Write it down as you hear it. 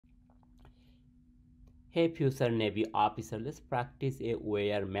Hey future Navy officer, let's practice a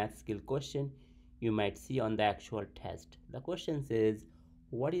OAR math skill question you might see on the actual test. The question says,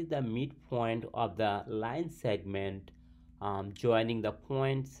 what is the midpoint of the line segment joining the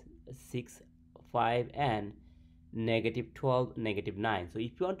points 6, 5 and -12, -9? So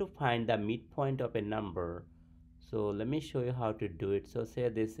if you want to find the midpoint of a number, so let me show you how to do it. So say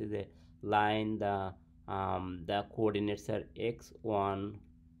this is a line, the coordinates are x1,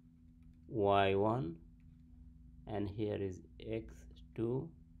 y1, and here is x2,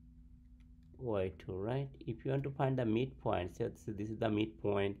 y2, right? If you want to find the midpoint, so this is the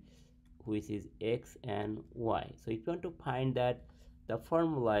midpoint, which is x and y. So if you want to find that, the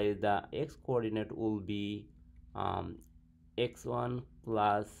formula is the x coordinate will be x1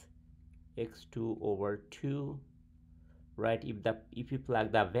 plus x2 over 2, right? If you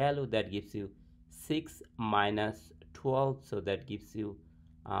plug the value, that gives you 6 minus 12, so that gives you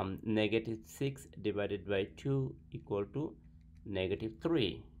 -6 divided by 2 equal to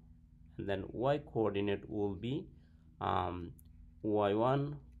 -3. And then y coordinate will be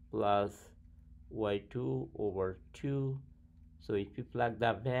y1 plus y2 over 2. So if you plug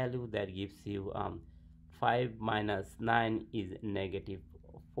the value, that gives you 5 minus 9 is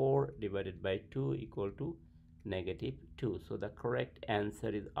 -4 divided by 2 equal to -2. So the correct answer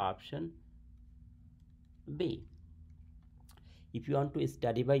is option B. If you want to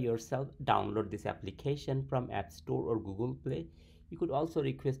study by yourself, download this application from App Store or Google Play. You could also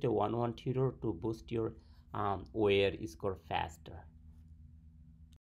request a one-on-one tutor to boost your OAR score faster.